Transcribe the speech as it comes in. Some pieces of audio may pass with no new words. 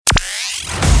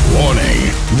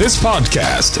This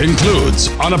podcast includes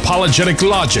unapologetic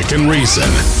logic and reason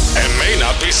and may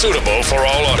not be suitable for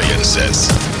all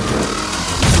audiences.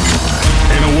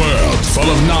 In a world full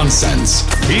of nonsense,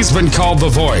 he's been called the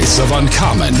voice of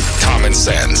uncommon common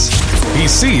sense. He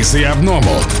sees the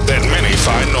abnormal that many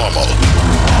find normal.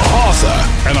 Author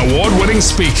and award-winning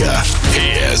speaker,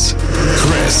 he is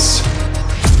Chris.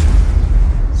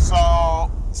 So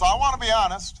I want to be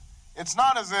honest. It's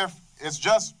not as if it's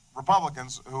just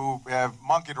Republicans who have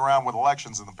monkeyed around with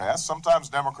elections in the past. Sometimes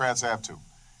Democrats have too.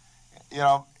 You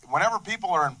know, whenever people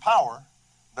are in power,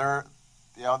 they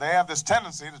have this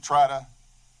tendency to try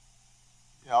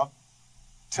to,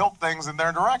 tilt things in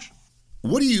their direction.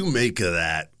 What do you make of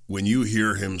that when you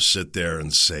hear him sit there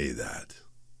and say that?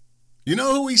 You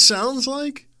know who he sounds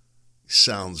like? He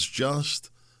sounds just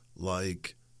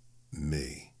like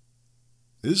me.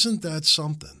 Isn't that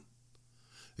something?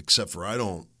 Except for I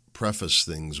don't preface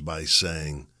things by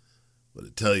saying, but to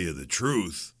tell you the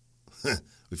truth,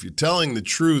 if you're telling the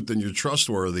truth and you're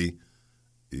trustworthy,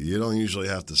 you don't usually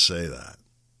have to say that.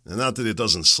 And not that it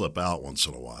doesn't slip out once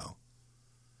in a while.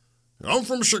 I'm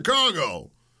from Chicago.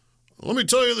 Let me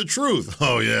tell you the truth.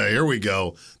 Oh, yeah, here we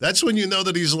go. That's when you know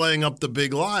that he's laying up the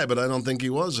big lie, but I don't think he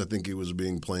was. I think he was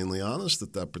being plainly honest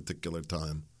at that particular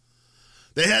time.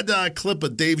 They had a clip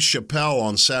of Dave Chappelle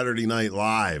on Saturday Night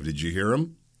Live. Did you hear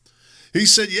him? He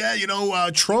said,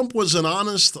 Trump was an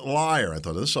honest liar. I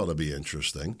thought this ought to be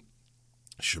interesting.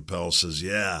 Chappelle says,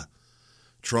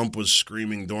 Trump was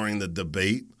screaming during the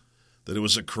debate that it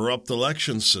was a corrupt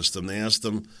election system. They asked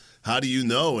him, how do you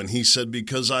know? And he said,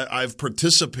 because I've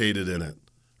participated in it,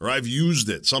 or I've used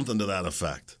it, something to that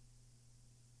effect.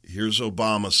 Here's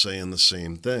Obama saying the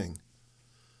same thing.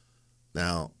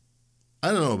 Now,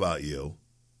 I don't know about you.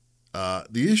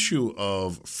 The issue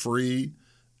of free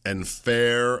and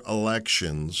fair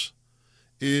elections,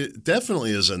 it definitely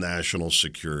is a national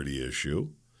security issue.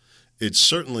 It's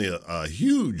certainly a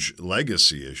huge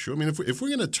legacy issue. I mean, if we're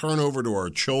going to turn over to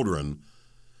our children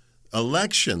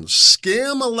elections,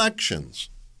 scam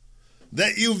elections,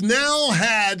 that you've now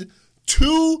had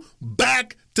two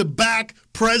back-to-back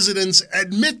presidents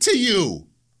admit to you.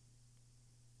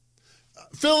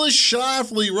 Phyllis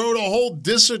Schlafly wrote a whole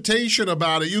dissertation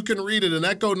about it. You can read it in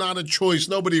Echo Not a Choice.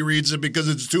 Nobody reads it because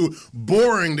it's too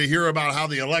boring to hear about how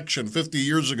the election 50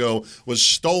 years ago was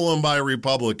stolen by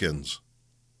Republicans.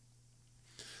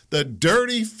 The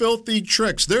dirty, filthy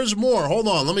tricks. There's more. Hold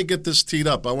on. Let me get this teed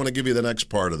up. I want to give you the next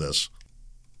part of this.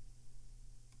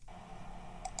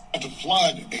 To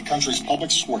flood a country's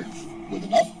public square with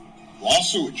enough raw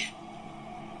sewage.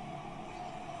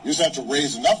 You just have to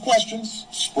raise enough questions,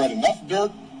 spread enough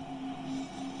dirt,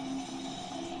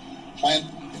 plant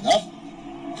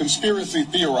enough conspiracy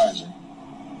theorizing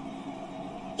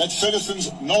that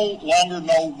citizens no longer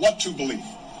know what to believe.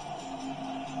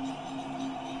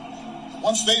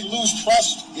 Once they lose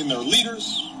trust in their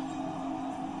leaders,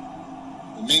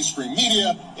 in mainstream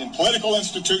media, in political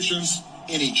institutions,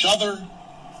 in each other,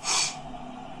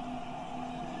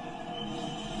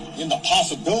 in the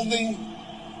possibility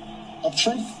of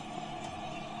truth,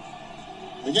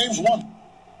 the game's won.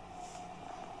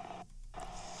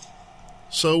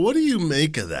 So what do you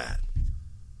make of that?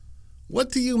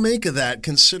 What do you make of that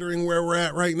considering where we're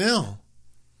at right now?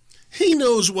 He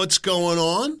knows what's going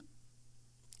on.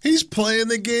 He's playing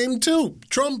the game too.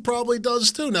 Trump probably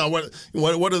does too. Now,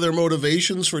 what are their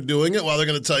motivations for doing it? Well, they're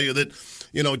going to tell you that,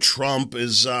 Trump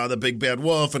is the big bad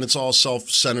wolf and it's all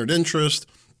self-centered interest.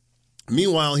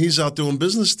 Meanwhile, he's out doing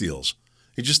business deals.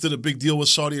 He just did a big deal with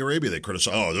Saudi Arabia. They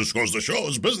criticize, this goes to show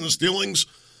his business dealings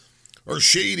are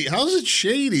shady. How is it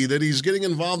shady that he's getting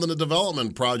involved in a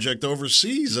development project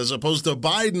overseas as opposed to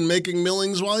Biden making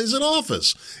millions while he's in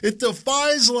office? It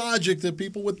defies logic that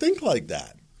people would think like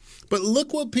that. But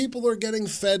look what people are getting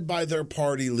fed by their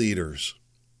party leaders.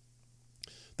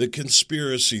 The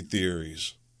conspiracy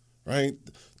theories, right?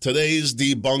 Today's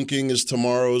debunking is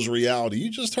tomorrow's reality.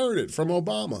 You just heard it from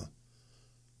Obama.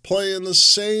 Playing the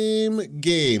same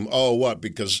game. Oh, what?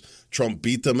 Because Trump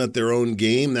beat them at their own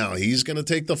game? Now he's going to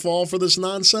take the fall for this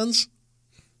nonsense?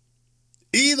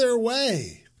 Either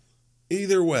way,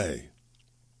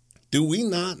 do we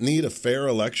not need a fair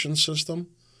election system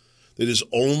that is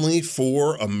only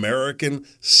for American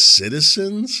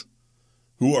citizens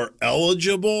who are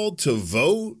eligible to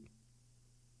vote?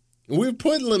 We've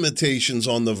put limitations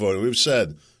on the vote. We've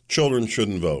said children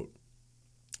shouldn't vote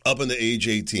up into age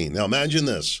 18. Now imagine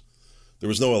this. There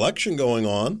was no election going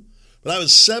on, but I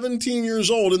was 17 years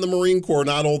old in the Marine Corps,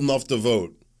 not old enough to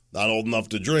vote. Not old enough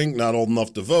to drink, not old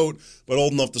enough to vote, but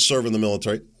old enough to serve in the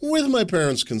military with my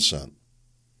parents' consent.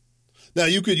 Now,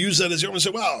 you could use that as your argument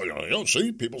and say, well,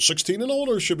 see, people 16 and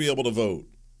older should be able to vote.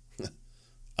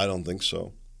 I don't think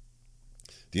so.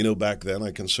 Do you know back then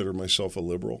I considered myself a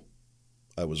liberal?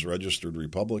 I was registered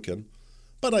Republican,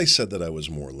 but I said that I was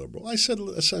more liberal. I said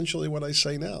essentially what I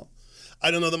say now.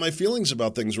 I don't know that my feelings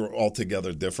about things were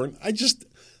altogether different. I just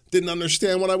didn't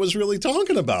understand what I was really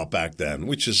talking about back then,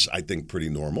 which is, I think, pretty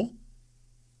normal.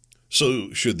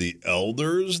 So should the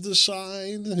elders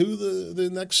decide who the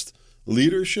next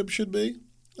leadership should be?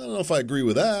 I don't know if I agree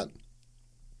with that.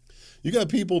 You got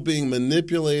people being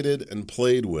manipulated and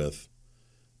played with.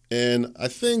 And I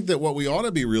think that what we ought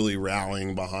to be really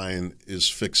rallying behind is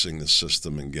fixing the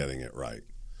system and getting it right.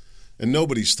 And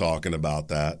nobody's talking about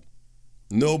that.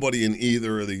 Nobody in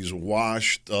either of these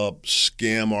washed-up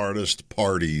scam artist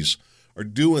parties are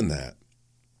doing that.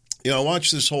 You know, I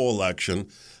watched this whole election.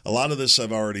 A lot of this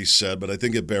I've already said, but I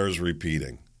think it bears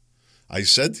repeating. I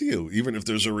said to you, even if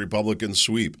there's a Republican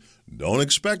sweep, don't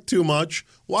expect too much.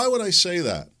 Why would I say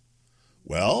that?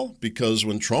 Well, because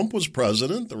when Trump was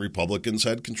president, the Republicans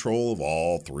had control of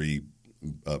all three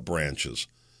branches.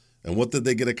 And what did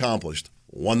they get accomplished?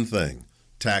 One thing,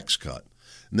 tax cut.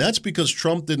 And that's because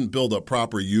Trump didn't build up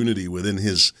proper unity within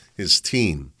his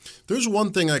team. There's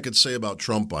one thing I could say about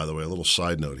Trump, by the way, a little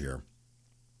side note here.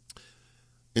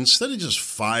 Instead of just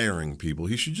firing people,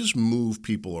 he should just move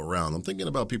people around. I'm thinking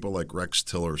about people like Rex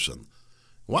Tillerson.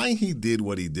 Why he did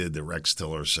what he did to Rex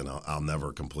Tillerson, I'll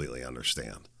never completely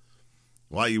understand.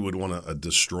 Why you would want to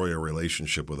destroy a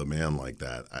relationship with a man like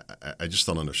that, I just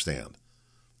don't understand.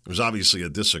 There's obviously a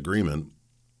disagreement,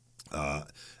 and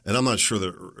I'm not sure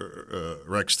that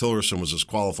Rex Tillerson was as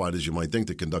qualified as you might think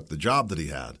to conduct the job that he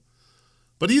had.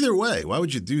 But either way, why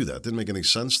would you do that? It didn't make any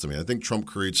sense to me. I think Trump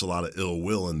creates a lot of ill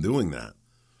will in doing that.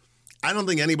 I don't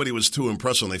think anybody was too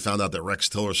impressed when they found out that Rex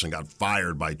Tillerson got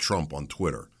fired by Trump on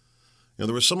Twitter. You know,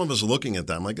 there were some of us looking at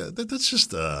that. I'm like, that's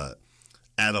just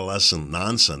adolescent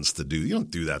nonsense to do. You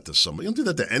don't do that to somebody. You don't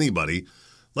do that to anybody,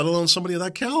 let alone somebody of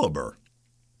that caliber.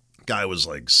 Guy was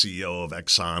like CEO of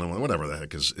Exxon and whatever the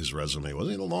heck his resume was.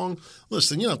 He had a long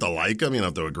list. And you don't have to like him. You don't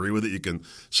have to agree with it. You can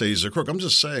say he's a crook. I'm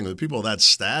just saying that people of that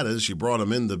status, you brought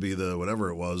him in to be the whatever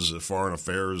it was, foreign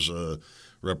affairs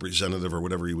representative or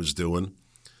whatever he was doing.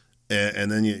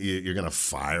 And then you're going to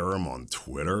fire him on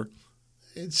Twitter.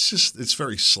 It's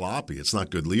very sloppy. It's not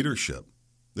good leadership.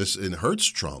 It hurts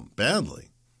Trump badly.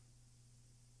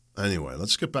 Anyway,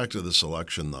 let's get back to this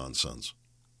election nonsense.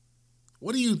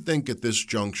 What do you think at this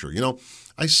juncture? You know,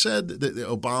 I said that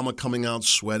Obama coming out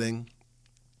sweating,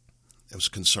 I was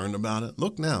concerned about it.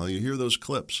 Look now, you hear those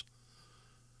clips.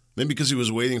 Maybe because he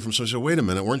was waiting for somebody to say, wait a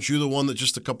minute, weren't you the one that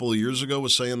just a couple of years ago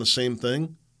was saying the same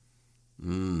thing?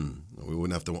 We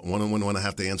wouldn't want to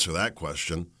have to answer that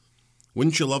question.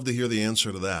 Wouldn't you love to hear the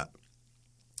answer to that?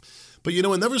 But, you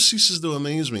know, it never ceases to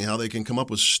amaze me how they can come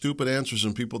up with stupid answers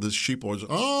and people, this sheep always,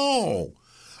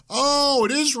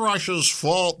 it is Russia's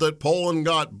fault that Poland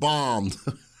got bombed.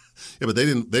 Yeah, but they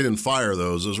didn't fire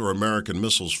those. Those were American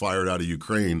missiles fired out of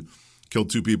Ukraine,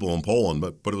 killed 2 people in Poland.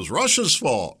 But it was Russia's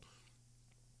fault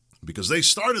because they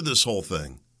started this whole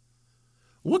thing.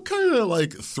 What kind of,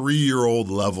 3-year-old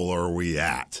level are we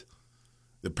at?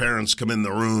 The parents come in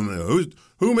the room and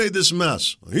who made this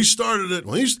mess? He started it.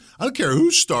 Well, I don't care who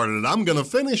started it. I'm going to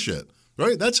finish it.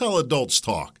 Right? That's how adults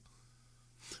talk.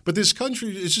 But this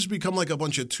country, it's just become like a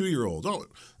bunch of 2-year-olds.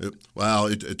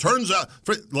 It turns out,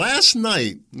 last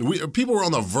night, people were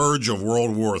on the verge of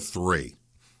World War III.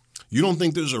 You don't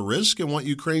think there's a risk in what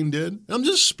Ukraine did? I'm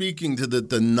just speaking to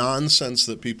the nonsense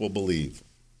that people believe.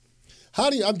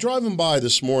 I'm driving by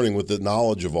this morning with the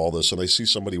knowledge of all this, and I see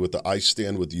somebody with the I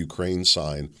Stand With Ukraine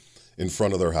sign in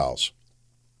front of their house.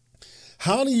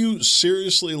 How do you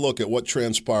seriously look at what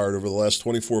transpired over the last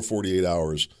 24, 48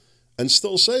 hours and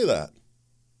still say that?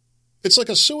 It's like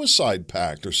a suicide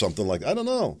pact or something like that. I don't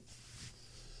know.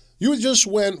 You just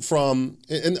went from,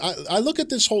 and I look at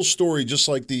this whole story just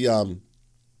like the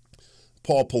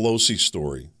Paul Pelosi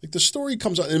story. Like the story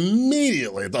comes out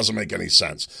immediately. It doesn't make any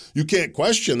sense. You can't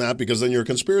question that because then you're a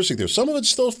conspiracy theorist. Some of it's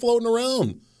still floating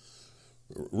around.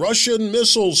 Russian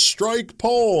missiles strike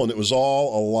Poland. It was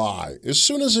all a lie. As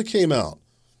soon as it came out,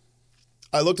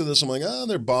 I looked at this. I'm like,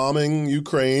 they're bombing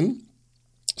Ukraine.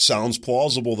 Sounds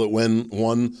plausible that when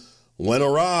one went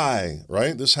awry,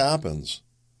 right? This happens.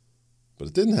 But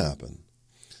it didn't happen.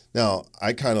 Now,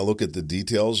 I kind of look at the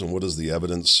details and what does the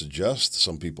evidence suggest.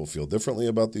 Some people feel differently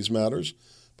about these matters,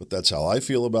 but that's how I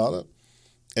feel about it.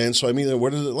 And so,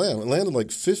 where did it land? It landed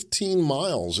like 15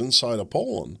 miles inside of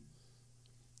Poland.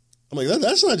 I'm like,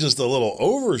 that's not just a little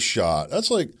overshot.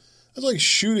 That's like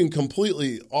shooting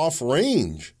completely off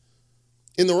range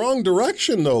in the wrong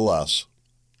direction, no less.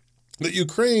 That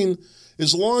Ukraine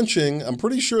is launching, I'm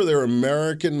pretty sure they're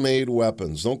American-made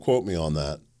weapons. Don't quote me on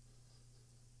that.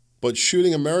 but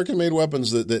shooting American-made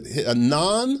weapons that hit a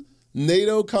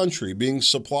non-NATO country being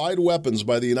supplied weapons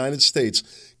by the United States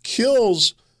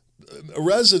kills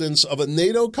residents of a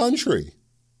NATO country.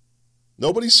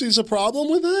 Nobody sees a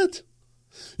problem with that?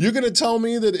 You're going to tell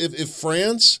me that if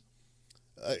France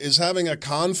is having a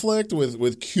conflict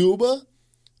with Cuba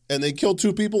and they kill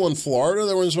 2 people in Florida,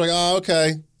 they're just like, oh,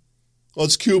 okay, well,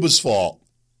 it's Cuba's fault.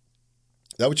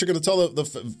 Is that what you're going to tell the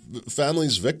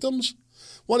family's victims?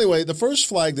 Well, anyway, the first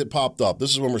flag that popped up,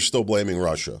 this is when we're still blaming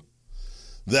Russia,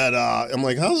 that I'm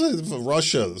like, how's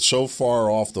Russia so far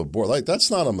off the board? Like,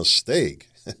 that's not a mistake.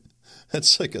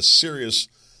 That's like a serious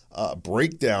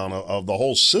breakdown of the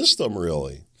whole system,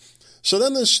 really. So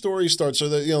then this story starts, so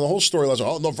that, the whole story is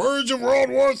on the verge of World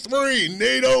War III,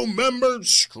 NATO member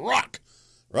struck,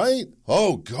 right?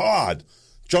 Oh, God.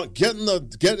 Get in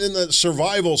the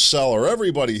survival cellar,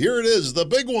 everybody. Here it is, the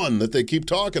big one that they keep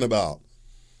talking about.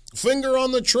 Finger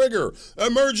on the trigger,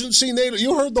 emergency NATO.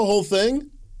 You heard the whole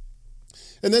thing?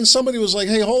 And then somebody was like,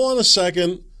 hey, hold on a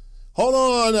second. Hold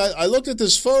on. I looked at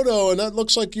this photo, and that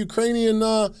looks like Ukrainian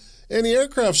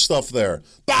anti-aircraft stuff there.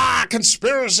 Bah,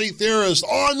 conspiracy theorists.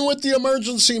 On with the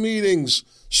emergency meetings.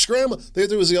 Scramble.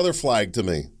 There was the other flag to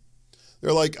me.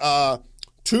 They're like,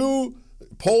 2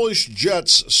 Polish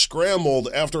jets scrambled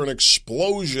after an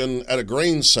explosion at a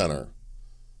grain center.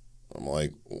 I'm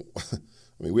like,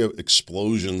 I mean, we have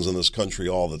explosions in this country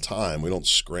all the time. We don't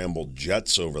scramble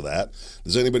jets over that.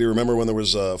 Does anybody remember when there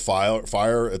was a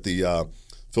fire at the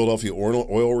Philadelphia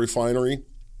oil refinery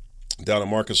down at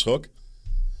Marcus Hook?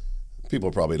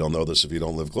 People probably don't know this if you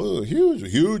don't live close.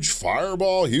 Huge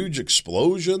fireball, huge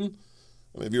explosion.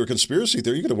 I mean, if you were a conspiracy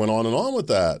theory, you could have went on and on with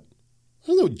that.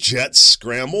 There's no jets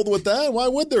scrambled with that. Why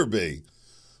would there be?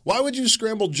 Why would you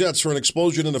scramble jets for an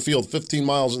explosion in a field 15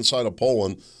 miles inside of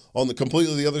Poland on the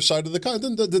completely the other side of the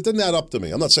country? Didn't add up to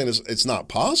me. I'm not saying it's not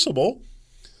possible.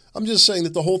 I'm just saying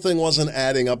that the whole thing wasn't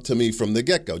adding up to me from the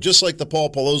get-go, just like the Paul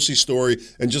Pelosi story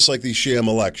and just like these sham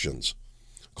elections.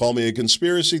 Call me a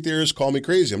conspiracy theorist, call me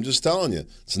crazy. I'm just telling you,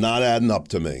 it's not adding up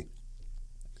to me.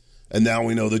 And now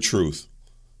we know the truth,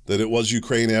 that it was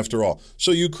Ukraine after all.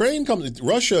 So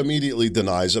Russia immediately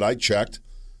denies it. I checked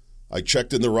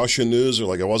in the Russian news. They're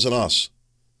like, it wasn't us.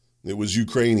 It was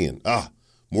Ukrainian.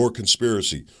 More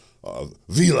conspiracy.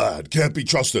 Vlad can't be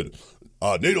trusted.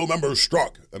 NATO member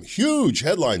struck. Huge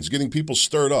headlines getting people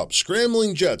stirred up.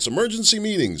 Scrambling jets, emergency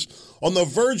meetings on the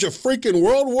verge of freaking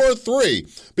World War III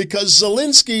because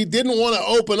Zelensky didn't want to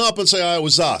open up and say, it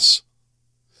was us.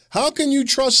 How can you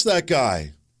trust that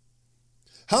guy?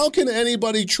 How can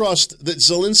anybody trust that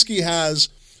Zelensky has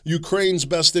Ukraine's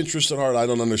best interest at heart? I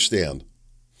don't understand.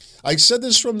 I said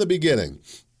this from the beginning.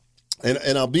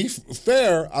 And I'll be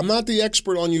fair, I'm not the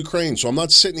expert on Ukraine, so I'm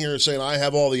not sitting here saying I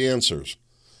have all the answers.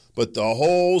 But the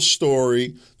whole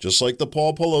story, just like the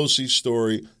Paul Pelosi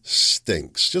story,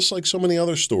 stinks, just like so many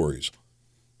other stories.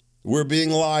 We're being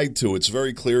lied to. It's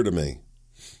very clear to me.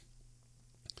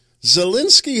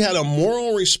 Zelensky had a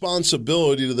moral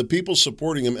responsibility to the people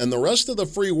supporting him and the rest of the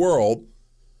free world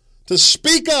to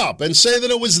speak up and say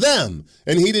that it was them,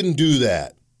 and he didn't do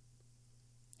that.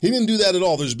 He didn't do that at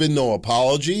all. There's been no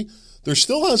apology. There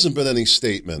still hasn't been any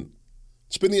statement.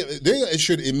 They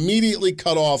should immediately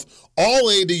cut off all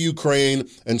aid to Ukraine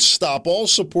and stop all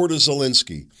support of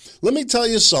Zelensky. Let me tell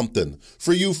you something.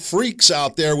 For you freaks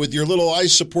out there with your little I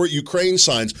support Ukraine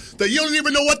signs, that you don't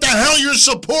even know what the hell you're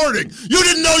supporting. You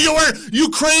didn't know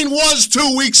Ukraine was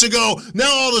 2 weeks ago. Now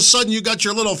all of a sudden you got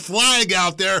your little flag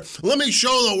out there. Let me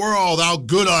show the world how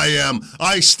good I am.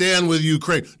 I stand with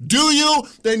Ukraine. Do you?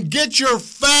 Then get your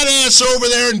fat ass over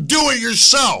there and do it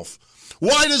yourself.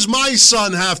 Why does my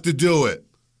son have to do it?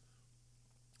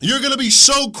 You're going to be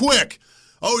so quick.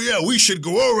 Oh, yeah, we should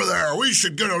go over there. We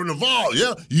should get involved.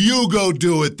 Yeah, you go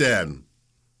do it then.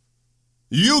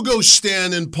 You go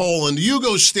stand in Poland. You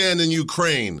go stand in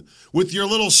Ukraine with your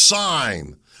little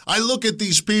sign. I look at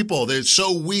these people. They're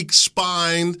so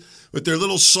weak-spined with their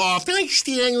little soft, I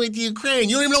stand with Ukraine.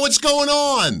 You don't even know what's going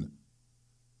on.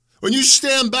 When you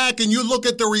stand back and you look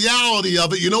at the reality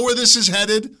of it, you know where this is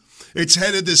headed? It's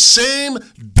headed the same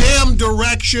damn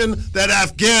direction that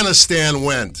Afghanistan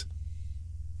went.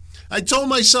 I told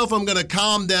myself I'm going to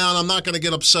calm down. I'm not going to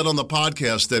get upset on the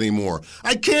podcast anymore.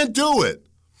 I can't do it.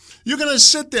 You're going to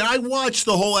sit there. I watched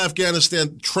the whole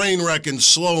Afghanistan train wreck in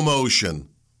slow motion.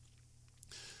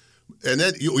 And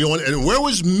then, and where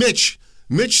was Mitch?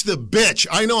 Mitch the bitch.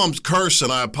 I know I'm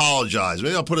cursing. I apologize.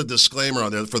 Maybe I'll put a disclaimer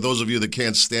on there for those of you that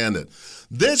can't stand it.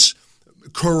 This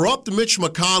corrupt Mitch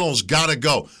McConnell's got to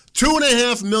go.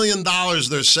 $2.5 million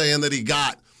they're saying that he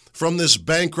got from this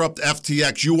bankrupt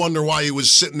FTX. You wonder why he was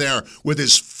sitting there with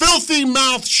his filthy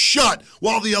mouth shut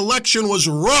while the election was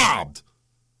robbed.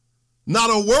 Not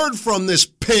a word from this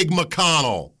pig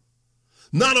McConnell.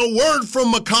 Not a word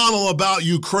from McConnell about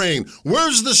Ukraine.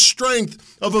 Where's the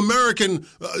strength of American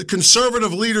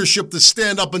conservative leadership to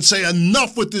stand up and say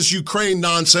enough with this Ukraine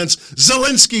nonsense?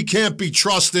 Zelensky can't be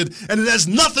trusted, and it has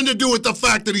nothing to do with the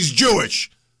fact that he's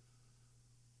Jewish.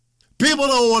 People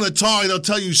don't want to talk. They'll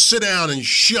tell you, sit down and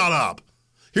shut up.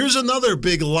 Here's another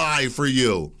big lie for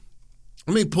you.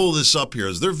 Let me pull this up here.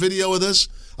 Is there video of this?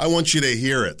 I want you to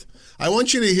hear it. I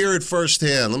want you to hear it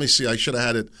firsthand. Let me see. I should have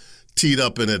had it teed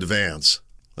up in advance.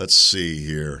 Let's see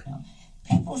here.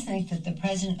 People think that the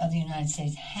President of the United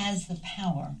States has the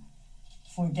power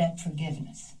for debt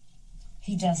forgiveness.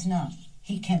 He does not.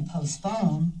 He can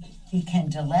postpone, he can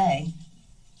delay,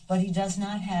 but he does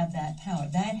not have that power.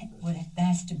 That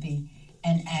has to be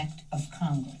an act of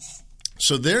Congress.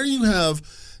 So there you have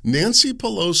Nancy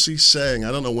Pelosi saying,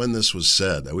 I don't know when this was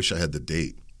said. I wish I had the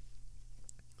date.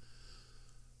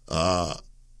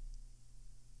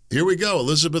 Here we go.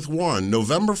 Elizabeth Warren,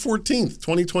 November 14th,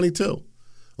 2022.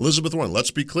 Elizabeth Warren,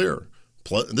 let's be clear.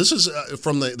 This is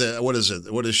from the what is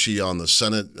it? What is she on the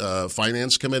Senate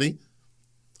Finance Committee?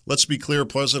 Let's be clear.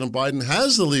 President Biden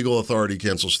has the legal authority to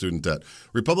cancel student debt.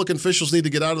 Republican officials need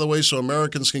to get out of the way so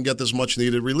Americans can get this much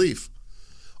needed relief.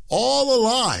 All a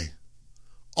lie.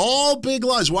 All big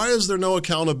lies. Why is there no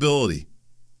accountability?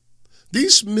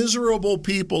 These miserable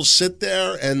people sit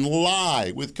there and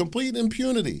lie with complete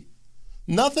impunity.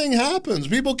 Nothing happens.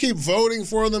 People keep voting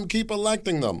for them, keep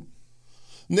electing them.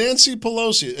 Nancy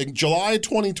Pelosi, in July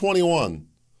 2021,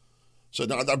 said,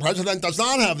 no, the president does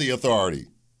not have the authority.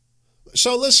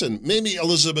 So listen, maybe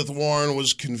Elizabeth Warren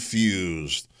was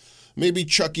confused. Maybe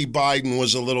Chucky Biden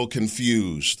was a little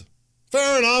confused.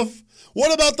 Fair enough.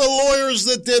 What about the lawyers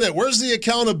that did it? Where's the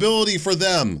accountability for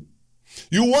them?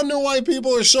 You wonder why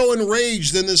people are so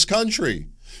enraged in this country.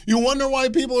 You wonder why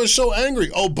people are so angry.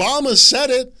 Obama said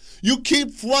it. You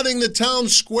keep flooding the town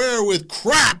square with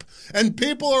crap, and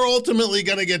people are ultimately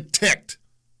going to get ticked.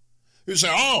 You say,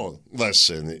 oh,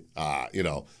 listen,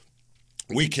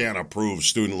 we can't approve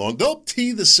student loan. They'll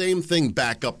tee the same thing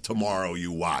back up tomorrow,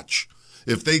 you watch,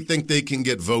 if they think they can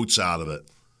get votes out of it.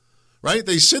 Right?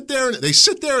 They sit there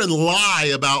and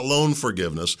lie about loan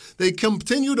forgiveness. They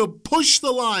continue to push the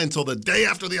lie until the day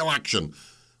after the election.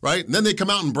 Right? And then they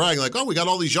come out and brag like, oh, we got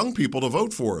all these young people to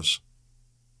vote for us.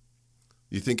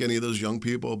 You think any of those young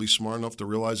people will be smart enough to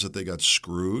realize that they got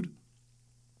screwed?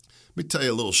 Let me tell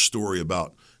you a little story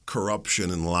about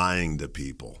corruption and lying to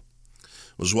people. I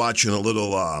was watching a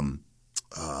little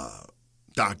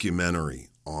documentary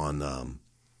on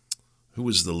who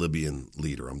was the Libyan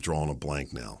leader. I'm drawing a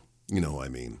blank now. You know what I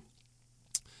mean.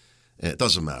 And it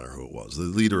doesn't matter who it was. The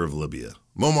leader of Libya,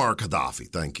 Muammar Gaddafi.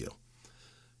 Thank you.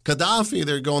 Gaddafi,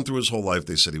 they're going through his whole life.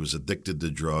 They said he was addicted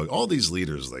to drugs. All these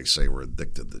leaders, they say, were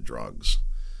addicted to drugs.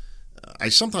 I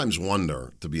sometimes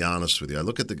wonder, to be honest with you, I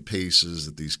look at the paces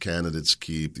that these candidates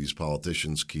keep, these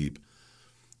politicians keep,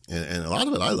 and a lot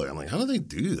of it I'm like, how do they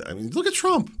do that? I mean, look at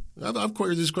Trump. I've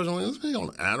queried these questions. I'm like, is he on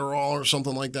Adderall or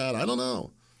something like that? I don't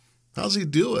know. How does he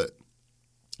do it?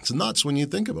 It's nuts when you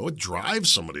think about it. What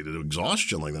drives somebody to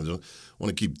exhaustion like that? They want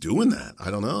to keep doing that.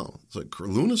 I don't know. It's like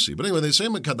lunacy. But anyway, they say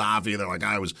with Gaddafi, they're like,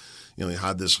 he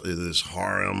had this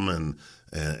harem and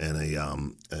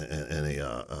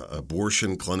a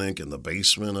abortion clinic in the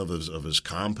basement of his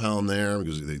compound there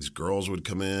because these girls would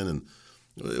come in, and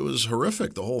it was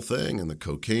horrific, the whole thing, and the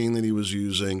cocaine that he was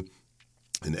using.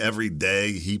 And every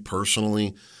day he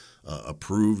personally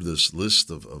approved this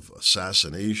list of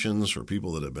assassinations for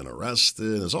people that have been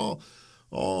arrested. It's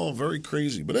all very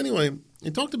crazy. But anyway,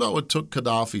 he talked about what took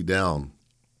Gaddafi down.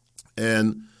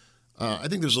 And I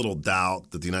think there's little doubt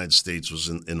that the United States was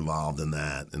involved in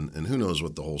that. And who knows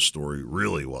what the whole story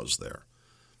really was there.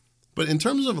 But in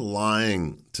terms of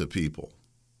lying to people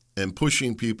and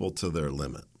pushing people to their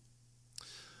limit,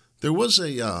 there was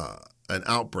an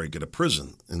outbreak at a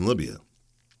prison in Libya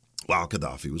while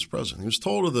Gaddafi was president. He was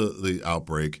told of the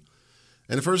outbreak,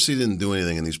 and at first he didn't do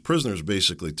anything, and these prisoners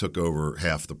basically took over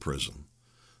half the prison.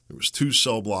 There was 2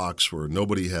 cell blocks where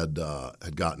nobody had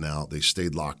gotten out. They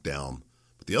stayed locked down.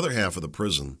 But the other half of the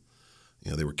prison,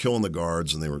 they were killing the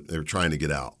guards, and they were trying to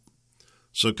get out.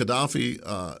 So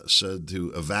Gaddafi said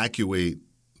to evacuate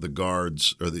the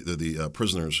guards or the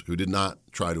prisoners who did not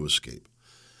try to escape.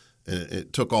 And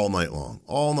it took all night long.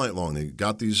 All night long. They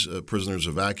got these prisoners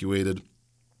evacuated,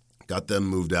 got them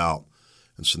moved out,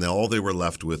 and so now all they were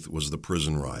left with was the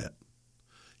prison riot.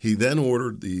 He then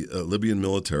ordered the Libyan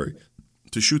military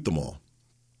to shoot them all.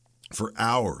 For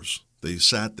hours, they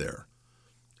sat there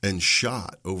and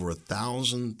shot over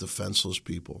 1,000 defenseless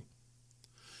people.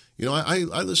 You know, I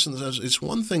listen to this. It's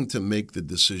one thing to make the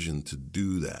decision to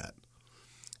do that,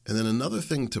 and then another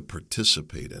thing to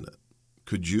participate in it.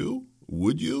 Could you?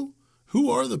 Would you? Who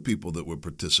are the people that would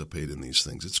participate in these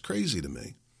things? It's crazy to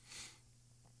me.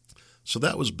 So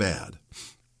that was bad.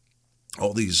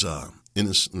 All these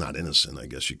not innocent, I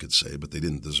guess you could say, but they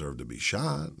didn't deserve to be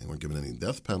shot. They weren't given any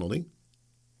death penalty.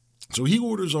 So he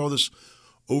orders all this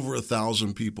over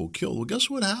 1,000 people killed. Well, guess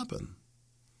what happened?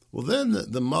 Well, then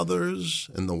the mothers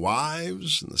and the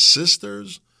wives and the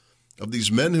sisters of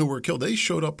these men who were killed, they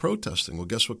showed up protesting. Well,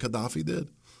 guess what Gaddafi did?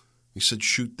 He said,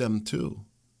 shoot them too.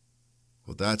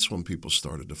 Well, that's when people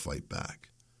started to fight back.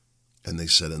 And they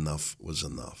said enough was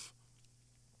enough.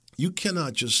 You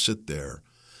cannot just sit there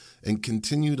and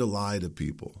continue to lie to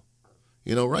people.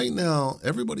 You know, right now,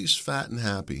 everybody's fat and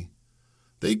happy.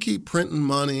 They keep printing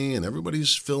money and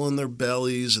everybody's filling their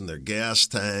bellies and their gas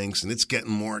tanks and it's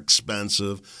getting more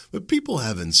expensive. But people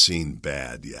haven't seen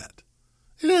bad yet.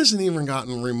 It hasn't even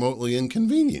gotten remotely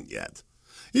inconvenient yet.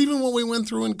 Even what we went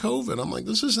through in COVID, I'm like,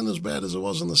 this isn't as bad as it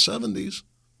was in the 70s.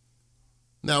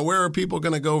 Now, where are people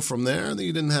going to go from there?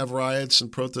 You didn't have riots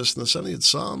and protests in the 70s. It's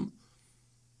some.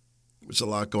 There's a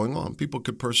lot going on. People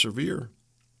could persevere.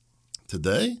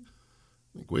 Today,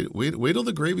 wait till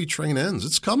the gravy train ends.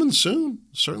 It's coming soon.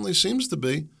 It certainly seems to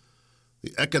be.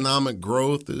 The economic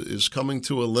growth is coming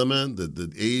to a limit.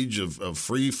 The age of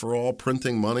free-for-all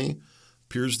printing money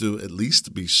appears to at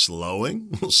least be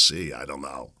slowing. We'll see. I don't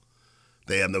know.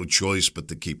 They have no choice but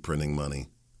to keep printing money.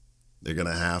 They're going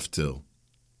to have to.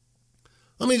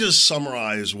 Let me just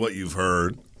summarize what you've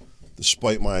heard,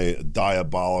 despite my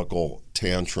diabolical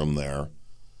tantrum there.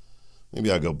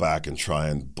 Maybe I'll go back and try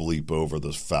and bleep over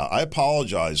this foul. I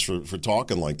apologize for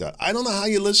talking like that. I don't know how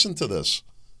you listen to this.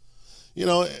 You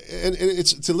know, and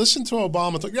it's to listen to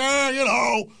Obama, it's like, yeah, you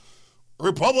know,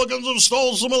 Republicans have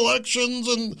stole some elections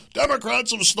and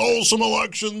Democrats have stole some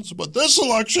elections, but this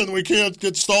election we can't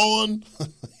get stolen.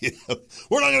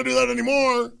 We're not going to do that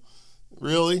anymore.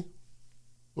 Really?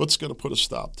 What's going to put a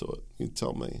stop to it? You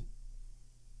tell me.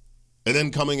 And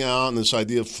then coming out and this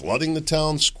idea of flooding the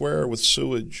town square with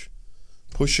sewage,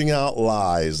 pushing out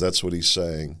lies, that's what he's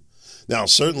saying. Now,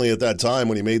 certainly at that time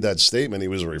when he made that statement, he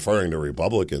was referring to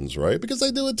Republicans, right? Because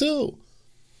they do it too.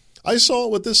 I saw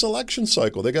it with this election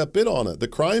cycle. They got bid on it, the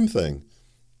crime thing.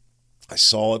 I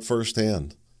saw it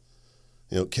firsthand.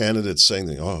 You know, candidates saying,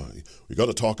 oh, we got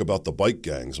to talk about the bike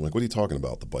gangs. I'm like, what are you talking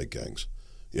about, the bike gangs?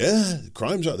 Yeah,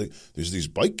 crime's out there. There's these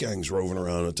bike gangs roving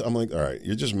around. I'm like, all right,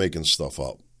 you're just making stuff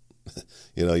up.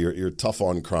 You know, your tough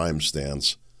on crime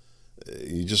stance.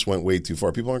 You just went way too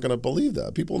far. People aren't going to believe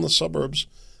that. People in the suburbs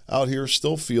out here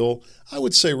still feel, I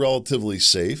would say, relatively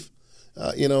safe.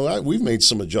 You know, we've made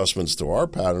some adjustments to our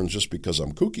patterns just because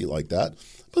I'm kooky like that.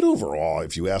 But overall,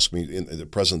 if you ask me in the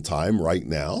present time right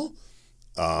now,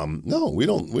 no, we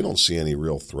don't see any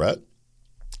real threat,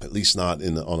 at least not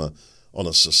on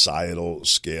a societal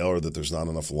scale, or that there's not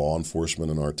enough law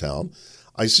enforcement in our town.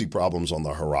 I see problems on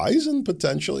the horizon,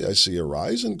 potentially. I see a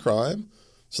rise in crime.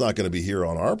 It's not going to be here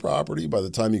on our property. By the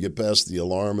time you get past the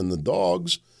alarm and the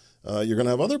dogs, you're going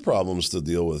to have other problems to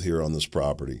deal with here on this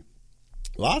property.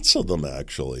 Lots of them,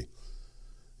 actually.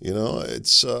 You know,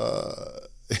 it's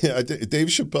Dave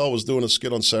Chappelle was doing a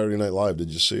skit on Saturday Night Live.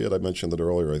 Did you see it? I mentioned it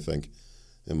earlier, I think,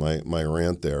 in my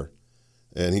rant there.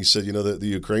 And he said, you know, the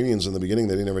Ukrainians in the beginning,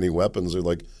 they didn't have any weapons. They're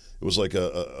like, it was like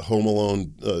a Home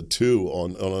Alone 2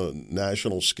 on a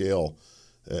national scale,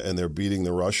 and they're beating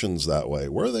the Russians that way.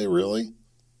 Were they really?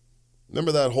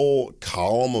 Remember that whole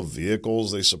column of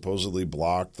vehicles they supposedly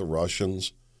blocked the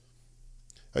Russians?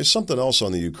 There's something else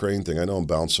on the Ukraine thing. I know I'm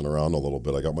bouncing around a little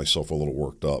bit. I got myself a little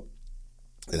worked up.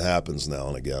 It happens now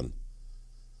and again.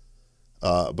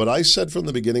 But I said from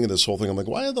the beginning of this whole thing, I'm like,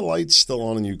 why are the lights still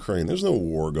on in Ukraine? There's no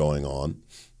war going on.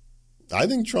 I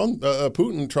think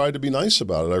Putin tried to be nice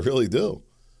about it. I really do.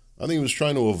 I think he was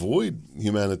trying to avoid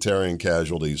humanitarian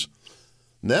casualties.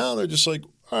 Now they're just like,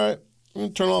 all right, I'm going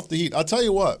to turn off the heat. I'll tell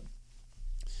you what.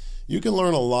 You can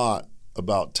learn a lot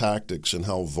about tactics and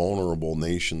how vulnerable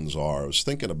nations are. I was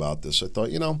thinking about this. I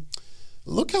thought, you know,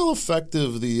 look how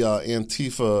effective the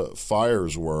Antifa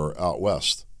fires were out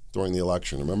west during the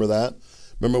election. Remember that?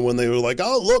 Remember when they were like,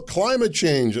 oh, look, climate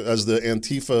change, as the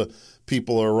Antifa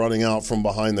people are running out from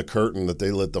behind the curtain that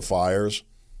they lit the fires?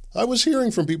 I was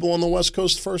hearing from people on the West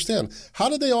Coast firsthand. How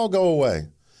did they all go away?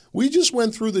 We just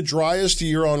went through the driest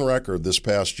year on record this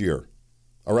past year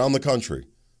around the country.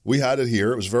 We had it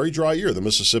here. It was a very dry year. The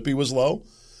Mississippi was low,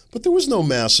 but there was no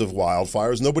massive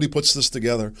wildfires. Nobody puts this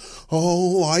together.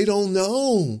 Oh, I don't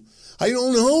know. I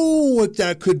don't know what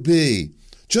that could be.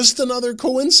 Just another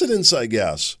coincidence, I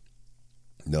guess.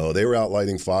 No, they were out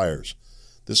lighting fires.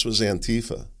 This was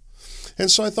Antifa.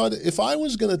 And so I thought, if I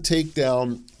was going to take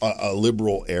down a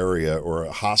liberal area, or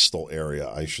a hostile area,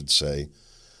 I should say,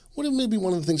 what if maybe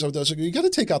one of the things I would do is, you got to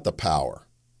take out the power.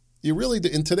 You really do.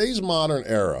 In today's modern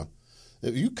era,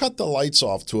 if you cut the lights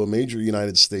off to a major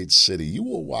United States city, you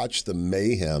will watch the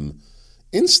mayhem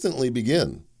instantly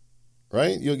begin,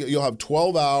 right? You'll have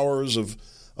 12 hours of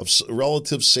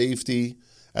relative safety.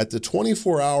 At the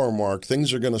 24-hour mark,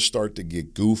 things are going to start to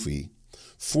get goofy.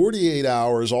 48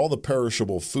 hours, all the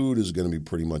perishable food is going to be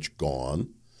pretty much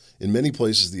gone. In many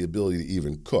places, the ability to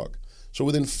even cook. So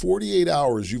within 48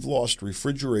 hours, you've lost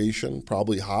refrigeration,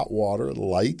 probably hot water,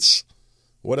 lights.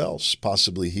 What else?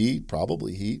 Possibly heat,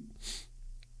 probably heat.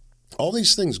 All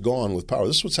these things gone with power.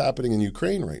 This is what's happening in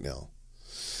Ukraine right now.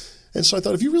 And so I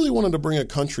thought, if you really wanted to bring a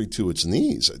country to its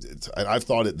knees, I've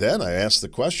thought it then. I asked the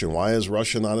question, why is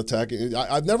Russia not attacking?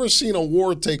 I've never seen a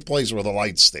war take place where the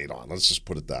lights stayed on. Let's just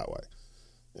put it that way.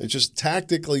 It's just,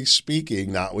 tactically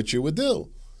speaking, not what you would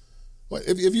do.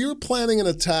 If you're planning an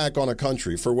attack on a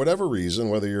country for whatever reason,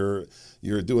 whether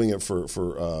you're doing it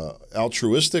for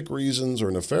altruistic reasons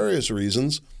or nefarious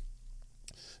reasons,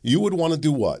 you would want to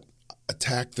do what?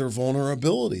 Attack their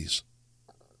vulnerabilities.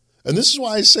 And this is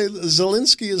why I say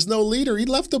Zelensky is no leader. He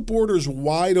left the borders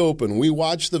wide open. We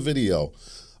watched the video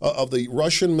of the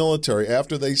Russian military,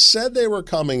 after they said they were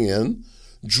coming in,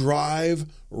 drive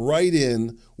right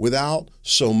in without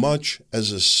so much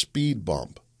as a speed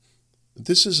bump.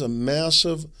 This is a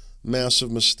massive,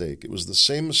 massive mistake. It was the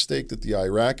same mistake that the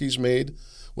Iraqis made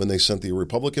when they sent the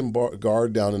Republican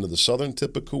Guard down into the southern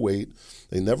tip of Kuwait.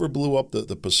 They never blew up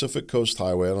the Pacific Coast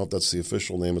Highway. I don't know if that's the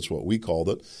official name. It's what we called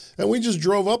it. And we just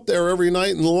drove up there every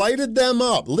night and lit them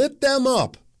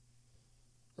up.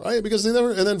 Right? Because they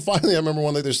never, and then finally I remember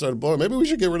one day they started blowing. Maybe we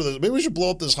should get rid of this. Maybe we should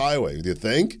blow up this highway. Do you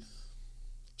think?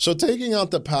 So taking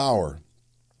out the power,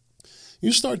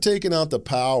 you start taking out the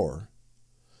power,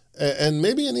 and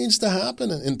maybe it needs to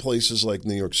happen in places like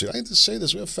New York City. I hate to say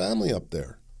this, we have family up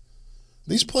there.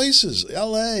 These places,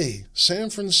 L.A., San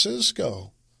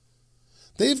Francisco,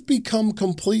 they've become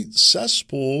complete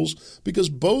cesspools because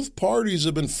both parties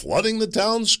have been flooding the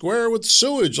town square with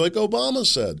sewage, like Obama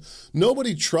said.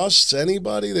 Nobody trusts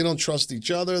anybody. They don't trust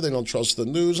each other. They don't trust the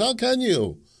news. How can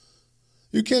you?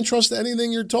 You can't trust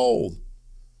anything you're told.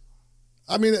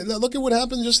 I mean, look at what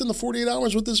happened just in the 48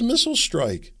 hours with this missile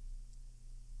strike.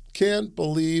 Can't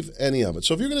believe any of it.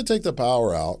 So if you're going to take the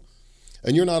power out,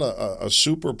 and you're not a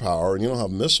superpower and you don't have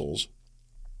missiles,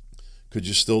 could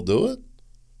you still do it?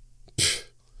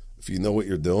 If you know what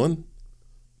you're doing,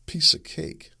 piece of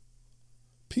cake.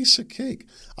 Piece of cake.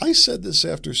 I said this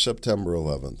after September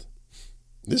 11th.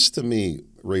 This, to me,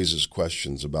 raises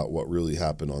questions about what really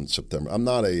happened on September. I'm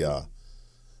not a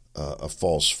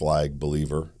false flag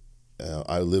believer.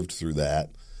 I lived through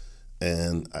that.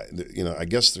 And, I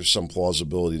guess there's some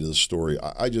plausibility to the story.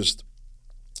 I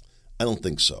don't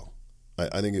think so.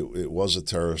 I think it was a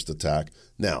terrorist attack.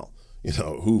 Now,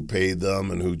 who paid them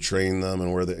and who trained them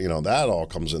and where they, that all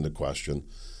comes into question.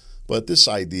 But this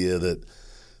idea that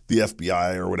the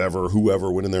FBI or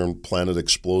whoever went in there and planted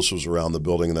explosives around the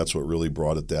building, and that's what really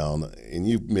brought it down. And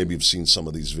you maybe have seen some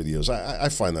of these videos. I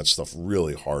find that stuff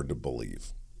really hard to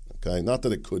believe. Okay, not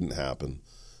that it couldn't happen,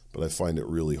 but I find it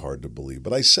really hard to believe.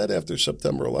 But I said after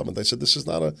September 11th, I said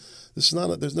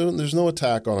there's no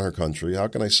attack on our country. How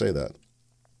can I say that?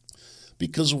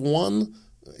 Because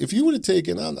if you would have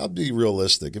taken, I'll be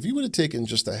realistic, if you would have taken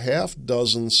just a half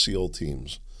dozen SEAL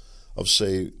teams of,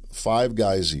 say, 5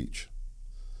 guys each,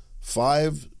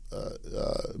 5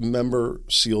 member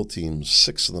SEAL teams,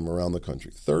 6 of them around the country,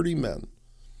 30 men,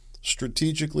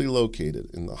 strategically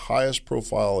located in the highest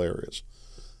profile areas.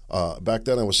 Back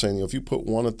then I was saying, if you put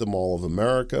one at the Mall of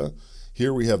America,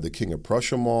 here we have the King of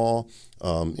Prussia Mall,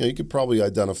 you could probably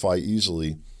identify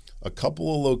easily a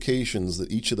couple of locations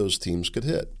that each of those teams could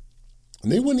hit.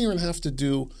 And they wouldn't even have to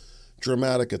do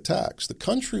dramatic attacks. The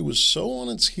country was so on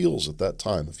its heels at that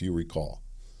time, if you recall.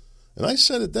 And I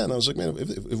said it then. I was like, man,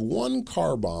 if one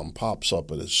car bomb pops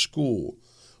up at a school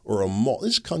or a mall,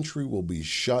 this country will be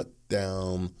shut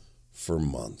down for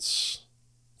months,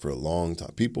 for a long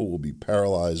time. People will be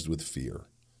paralyzed with fear.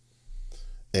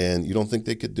 And you don't think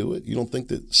they could do it? You don't think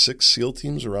that 6 SEAL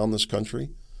teams around this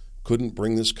country couldn't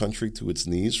bring this country to its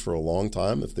knees for a long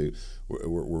time if they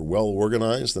were well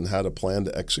organized and had a plan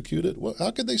to execute it? Well, how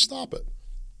could they stop it?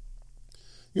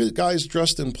 You got guys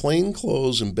dressed in plain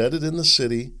clothes, embedded in the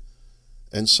city,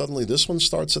 and suddenly this one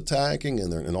starts attacking,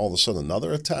 and all of a sudden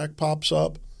another attack pops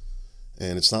up,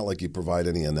 and it's not like you provide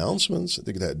any announcements.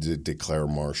 They could declare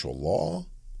martial law.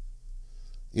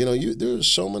 You know, there's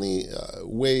so many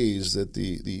ways that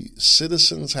the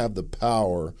citizens have the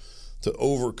power to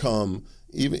overcome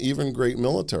even great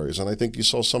militaries. And I think you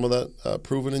saw some of that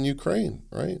proven in Ukraine,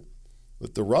 right?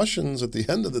 With the Russians, at the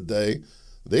end of the day,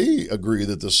 they agree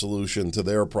that the solution to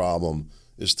their problem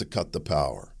is to cut the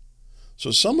power.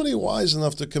 So somebody wise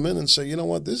enough to come in and say, you know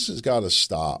what, this has got to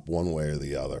stop one way or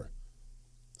the other.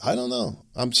 I don't know.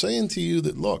 I'm saying to you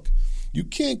that, look, you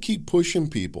can't keep pushing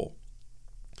people.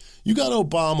 You got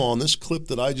Obama on this clip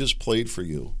that I just played for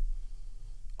you,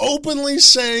 openly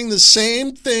saying the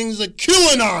same things that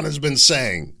QAnon has been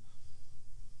saying.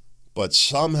 But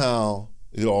somehow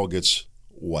it all gets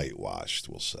whitewashed,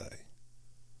 we'll say.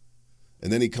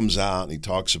 And then he comes out and he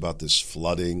talks about this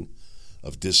flooding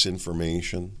of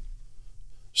disinformation.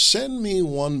 Send me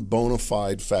one bona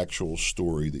fide factual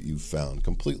story that you found,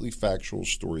 completely factual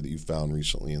story that you found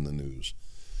recently in the news.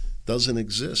 Doesn't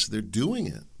exist. They're doing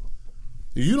it.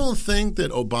 You don't think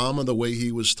that Obama, the way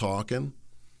he was talking,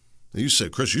 you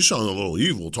said, Chris, you sound a little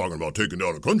evil talking about taking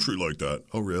down a country like that.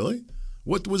 Oh, really?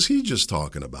 What was he just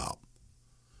talking about?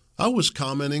 I was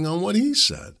commenting on what he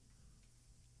said.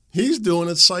 He's doing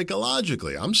it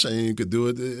psychologically. I'm saying you could do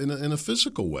it in a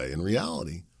physical way, in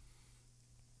reality.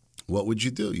 What would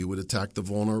you do? You would attack the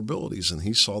vulnerabilities, and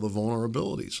he saw the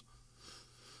vulnerabilities.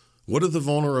 What are the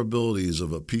vulnerabilities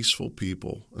of a peaceful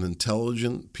people, an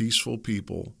intelligent, peaceful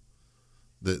people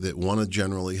that want to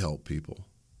generally help people,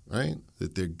 right?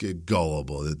 That they're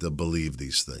gullible, that they believe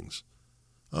these things.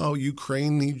 Oh,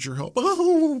 Ukraine needs your help.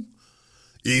 Oh,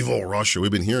 evil Russia.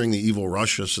 We've been hearing the evil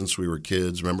Russia since we were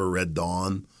kids. Remember Red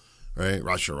Dawn, right?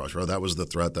 Russia. Oh, that was the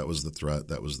threat.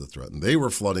 And they were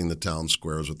flooding the town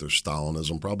squares with their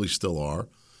Stalinism, probably still are,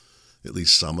 at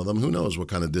least some of them. Who knows what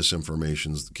kind of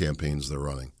disinformation campaigns they're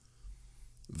running.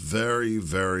 Very,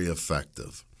 very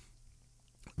effective.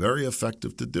 Very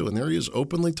effective to do. And there he is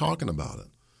openly talking about it.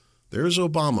 There's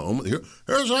Obama.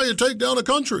 Here's how you take down a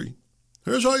country.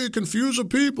 Here's how you confuse a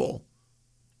people.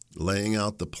 Laying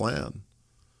out the plan.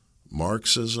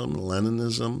 Marxism,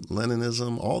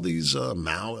 Leninism, all these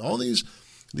all these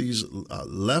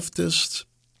leftist,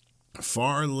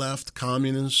 far left,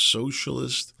 communist,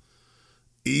 socialist,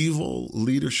 evil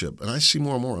leadership. And I see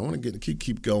more and more. I want to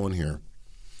keep going here.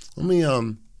 Let me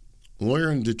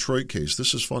lawyer in Detroit case.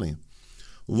 This is funny.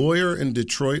 Lawyer in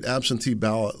Detroit absentee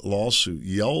ballot lawsuit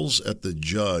yells at the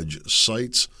judge,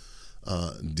 cites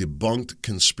debunked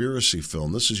conspiracy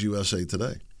film. This is USA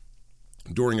Today.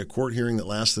 During a court hearing that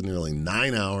lasted nearly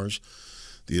 9 hours,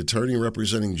 the attorney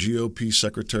representing GOP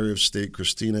Secretary of State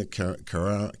Christina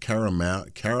Caramo,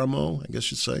 I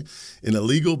guess you'd say, in a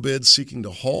legal bid seeking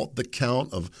to halt the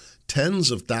count of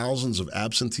tens of thousands of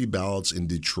absentee ballots in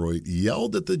Detroit,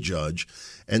 yelled at the judge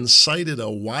and cited a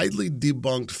widely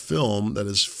debunked film that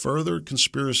is further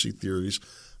conspiracy theories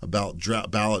about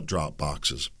ballot drop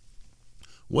boxes.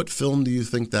 What film do you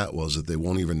think that was that they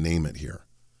won't even name it here?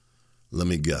 Let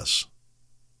me guess.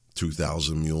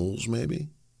 2,000 Mules, maybe?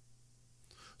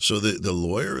 So the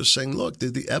lawyer is saying, look,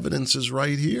 the evidence is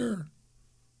right here.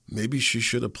 Maybe she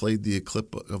should have played the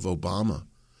clip of Obama.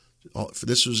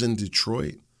 This was in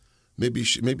Detroit. Maybe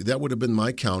that would have been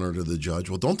my counter to the judge.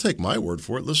 Well, don't take my word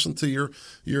for it. Listen to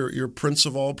your prince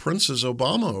of all princes,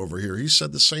 Obama, over here. He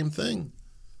said the same thing.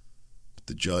 But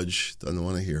the judge doesn't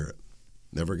want to hear it.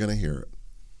 Never going to hear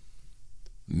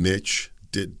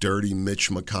it. Dirty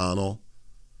Mitch McConnell.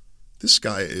 This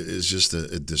guy is just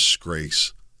a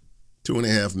disgrace.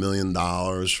 $2.5 million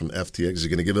from FTX. Is he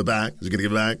going to give it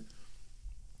back?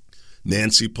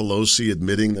 Nancy Pelosi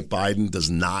admitting that Biden does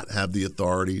not have the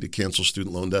authority to cancel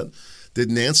student loan debt. Did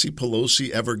Nancy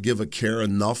Pelosi ever give a care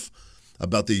enough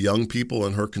about the young people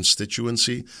in her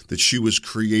constituency that she was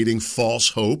creating false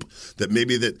hope that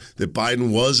maybe that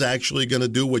Biden was actually going to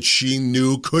do what she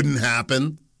knew couldn't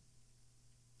happen?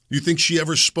 You think she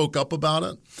ever spoke up about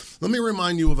it? Let me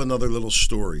remind you of another little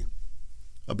story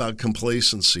about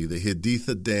complacency, the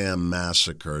Haditha Dam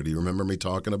massacre. Do you remember me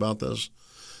talking about this?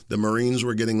 The Marines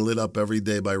were getting lit up every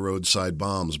day by roadside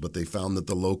bombs, but they found that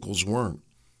the locals weren't.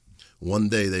 One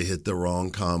day they hit the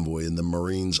wrong convoy and the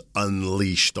Marines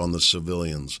unleashed on the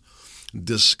civilians.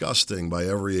 Disgusting by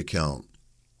every account.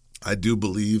 I do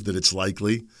believe that it's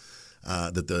likely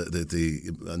that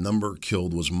the number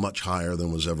killed was much higher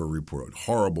than was ever reported.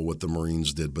 Horrible what the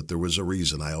Marines did, but there was a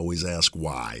reason. I always ask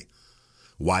why.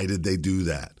 Why did they do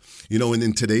that? You know, and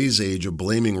in today's age of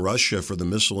blaming Russia for the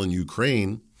missile in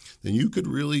Ukraine, then you could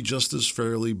really just as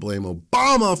fairly blame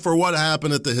Obama for what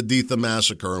happened at the Haditha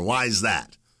massacre. And why is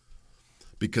that?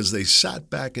 Because they sat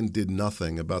back and did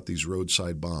nothing about these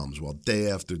roadside bombs while day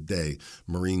after day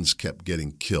Marines kept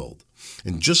getting killed.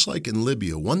 And just like in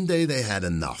Libya, one day they had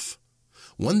enough.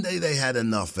 One day they had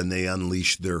enough and they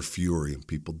unleashed their fury, and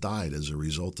people died as a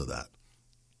result of that.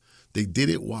 They did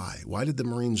it why? Why did the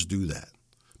Marines do that?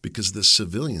 Because the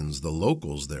civilians, the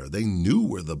locals there, they knew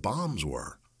where the bombs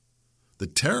were. The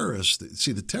terrorists,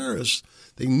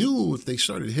 they knew if they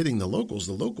started hitting the locals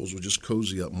would just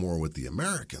cozy up more with the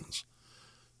Americans.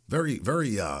 Very,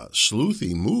 very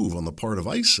sleuthy move on the part of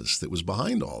ISIS that was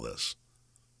behind all this.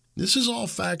 This is all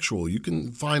factual. You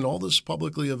can find all this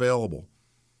publicly available.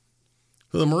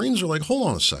 So the Marines are like, hold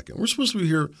on a second. We're supposed to be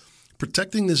here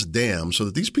protecting this dam so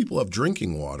that these people have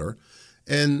drinking water,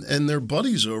 and their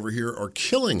buddies over here are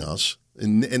killing us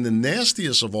in the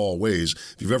nastiest of all ways.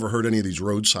 If you've ever heard any of these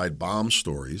roadside bomb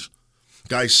stories,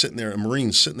 guys sitting there, a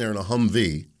Marine sitting there in a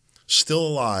Humvee, still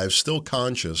alive, still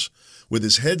conscious, with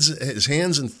his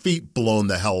hands and feet blown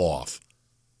the hell off.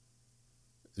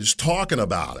 Just talking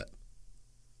about it.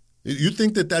 You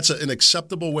think that that's an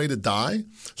acceptable way to die?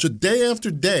 So day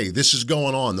after day, this is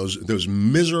going on. Those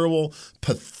miserable,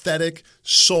 pathetic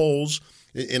souls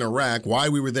in Iraq, why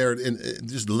we were there, and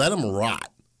just let them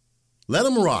rot. Let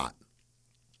them rot.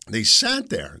 They sat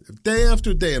there day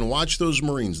after day and watched those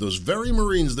Marines, those very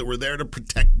Marines that were there to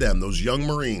protect them, those young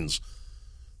Marines,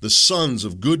 the sons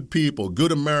of good people,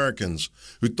 good Americans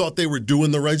who thought they were doing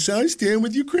the right thing. I stand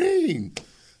with Ukraine.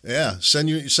 Yeah, send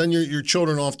your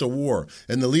children off to war.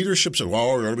 And the leadership said,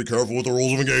 well, we got to be careful with the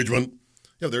rules of engagement.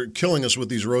 Yeah, they're killing us with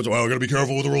these roads. Well, we got to be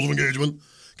careful with the rules of engagement.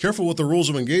 Careful with the rules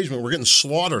of engagement. We're getting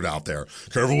slaughtered out there.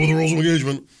 Careful with the rules of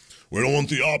engagement. We don't want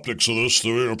the optics of this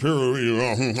to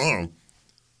appear.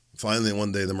 Finally,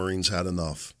 one day, the Marines had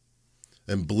enough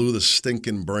and blew the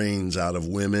stinking brains out of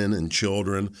women and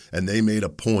children, and they made a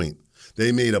point.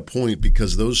 They made a point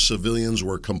because those civilians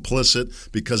were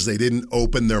complicit because they didn't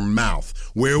open their mouth.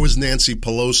 Where was Nancy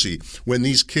Pelosi when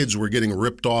these kids were getting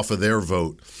ripped off of their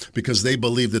vote because they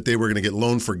believed that they were going to get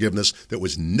loan forgiveness that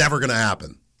was never going to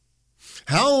happen?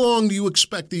 How long do you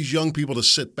expect these young people to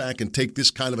sit back and take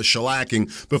this kind of a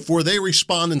shellacking before they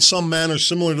respond in some manner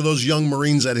similar to those young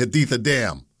Marines at Haditha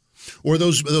Dam or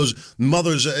those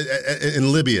mothers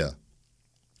in Libya?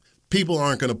 People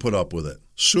aren't going to put up with it.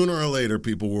 Sooner or later,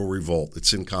 people will revolt.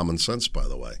 It's in common sense, by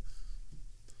the way.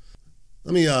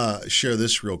 Let me share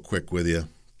this real quick with you.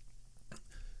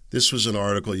 This was an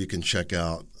article you can check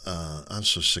out. I'm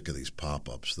so sick of these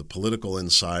pop-ups. The Political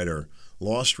Insider,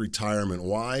 lost retirement,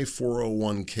 why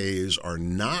 401ks are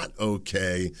not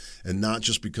okay, and not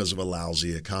just because of a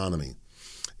lousy economy.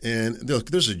 And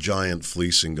look, there's a giant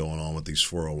fleecing going on with these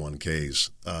 401ks.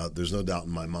 There's no doubt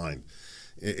in my mind.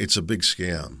 It's a big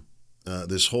scam.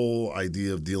 This whole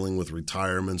idea of dealing with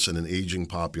retirements and an aging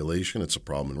population, it's a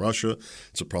problem in Russia,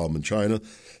 it's a problem in China,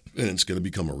 and it's going to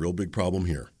become a real big problem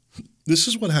here. This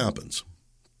is what happens.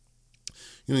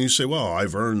 You know, you say, well,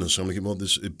 I've earned this.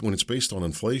 When it's based on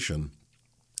inflation,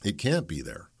 it can't be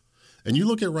there. And you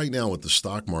look at right now with the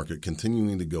stock market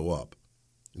continuing to go up,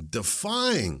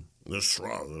 defying the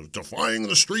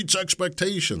street's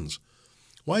expectations.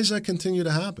 Why does that continue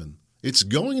to happen? It's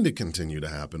going to continue to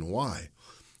happen. Why?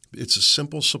 It's a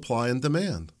simple supply and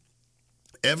demand.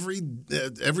 Every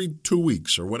 2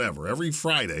 weeks or whatever, every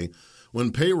Friday,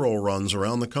 when payroll runs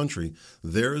around the country,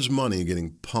 there's money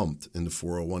getting pumped into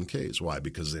 401ks. Why?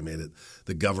 Because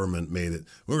the government made it,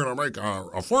 we're going to make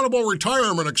affordable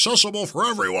retirement accessible for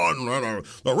everyone.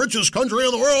 The richest country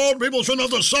in the world, people shouldn't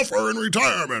have to suffer in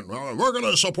retirement. We're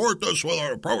going to support this with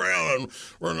our program, and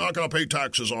we're not going to pay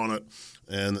taxes on it.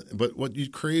 But what you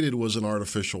created was an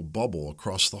artificial bubble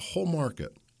across the whole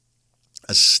market.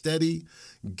 A steady,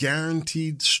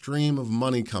 guaranteed stream of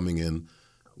money coming in,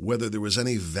 whether there was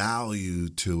any value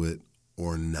to it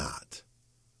or not.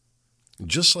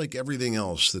 Just like everything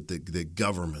else that the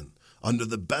government, under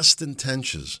the best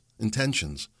intentions,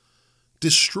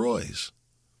 destroys.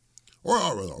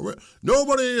 Well,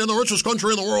 nobody in the richest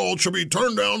country in the world should be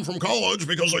turned down from college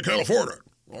because they can't afford it.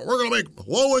 Well, we're going to make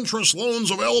low-interest loans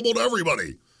available to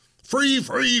everybody. Free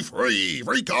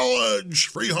college,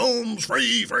 free homes,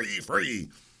 free.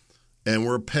 And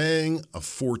we're paying a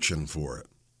fortune for it.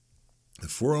 The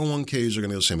 401ks are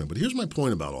going to go the same way. But here's my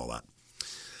point about all that.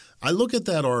 I look at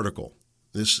that article,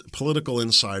 this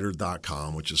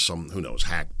politicalinsider.com, which is some, who knows,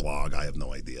 hack blog. I have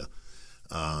no idea.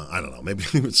 I don't know. Maybe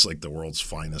it's like the world's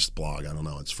finest blog. I don't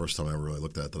know. It's the first time I ever really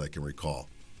looked at it that I can recall.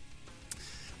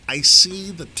 I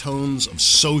see the tones of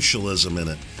socialism in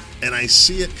it, and I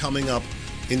see it coming up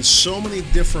in so many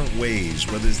different ways,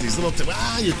 where there's these little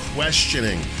you're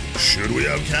questioning, should we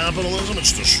have capitalism?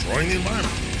 It's destroying the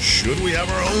environment. Should we have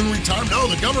our own retirement? No,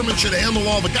 the government should handle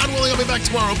all, but God willing, I'll be back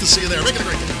tomorrow. Hope to see you there. Make it a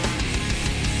great day.